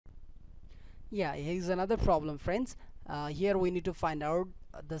Yeah, here's another problem, friends. Here we need to find out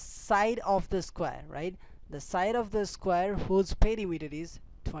the side of the square, right? The side of the square whose perimeter is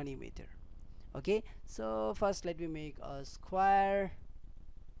 20 meter. Okay, so first let me make a square.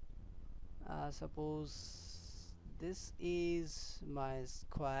 Suppose this is my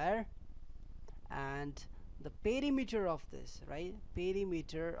square, and the perimeter of this, right,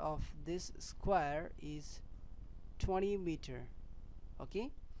 perimeter of this square is 20 meter.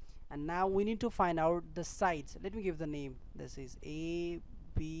 Okay, and now we need to find out the sides. Let me give the name. This is A,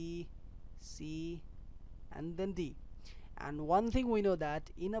 B, C, and then D. And one thing we know that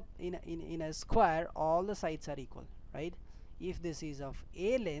in a square all the sides are equal, right? If this is of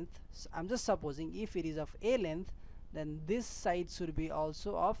A length, I'm just supposing if it is of A length, then this side should be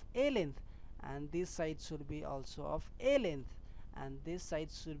also of A length, and this side should be also of A length, and this side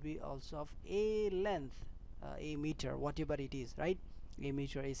should be also of A length, A meter, whatever it is, right? A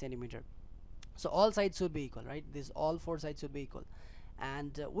meter, A centimeter. So all sides should be equal, right? This all four sides should be equal.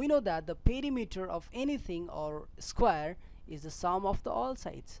 And we know that the perimeter of anything or square is the sum of the all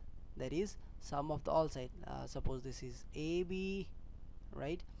sides. That is sum of the all sides. Suppose this is AB,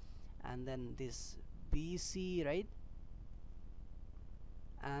 right? And then this BC, right?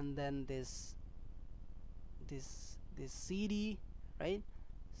 And then this CD, right?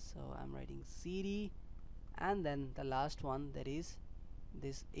 So I'm writing CD, and then the last one, that is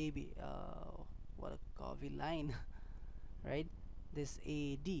this AB. What a curvy line right? This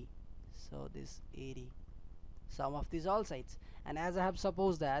AD, so this AD, sum of these all sides. And as I have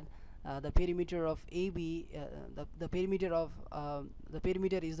supposed that the perimeter of AB, the perimeter of the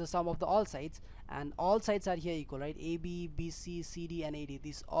perimeter is the sum of the all sides, and all sides are here equal, right? AB, BC, CD, and AD,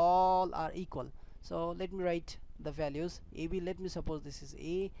 these all are equal. So let me write the values. AB, let me suppose this is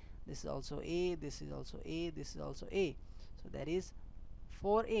A, this is also A, this is also A, this is also A, so that is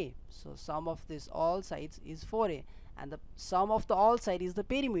 4A. So sum of this all sides is 4A, and the sum of the all side is the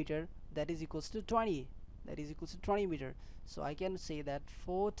perimeter, that is equals to 20, that is equals to 20 meter. So I can say that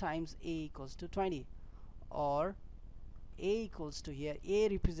 4 times A equals to 20, or A equals to, here A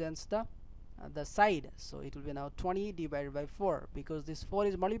represents the side, so it will be now 20 divided by 4, because this 4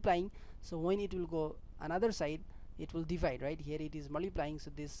 is multiplying, so when it will go another side it will divide, right? Here it is multiplying,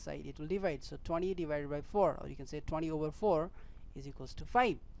 so this side it will divide, so 20 divided by 4, or you can say 20 over 4 is equals to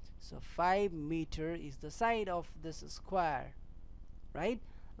 5. So 5 meter is the side of this square, right?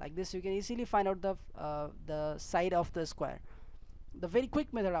 Like this you can easily find out the side of the square. The very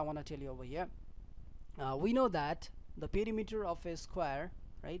quick method I want to tell you over here, we know that the perimeter of a square,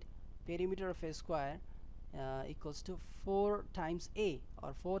 right, perimeter of a square equals to 4 times A,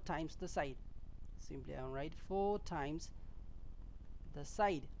 or 4 times the side. Simply I will write 4 times the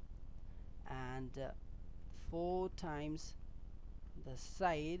side, and 4 times the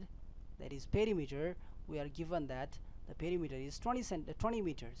side, that is perimeter. We are given that the perimeter is 20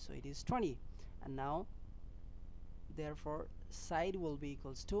 meters, so it is 20, and now therefore side will be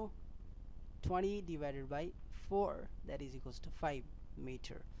equals to 20 divided by 4, that is equals to 5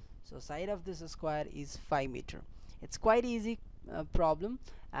 meter. So side of this square is 5 meter. It's quite easy problem,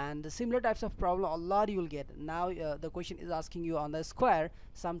 and the similar types of problem a lot you will get. Now the question is asking you on the square,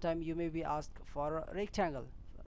 sometime you may be asked for a rectangle,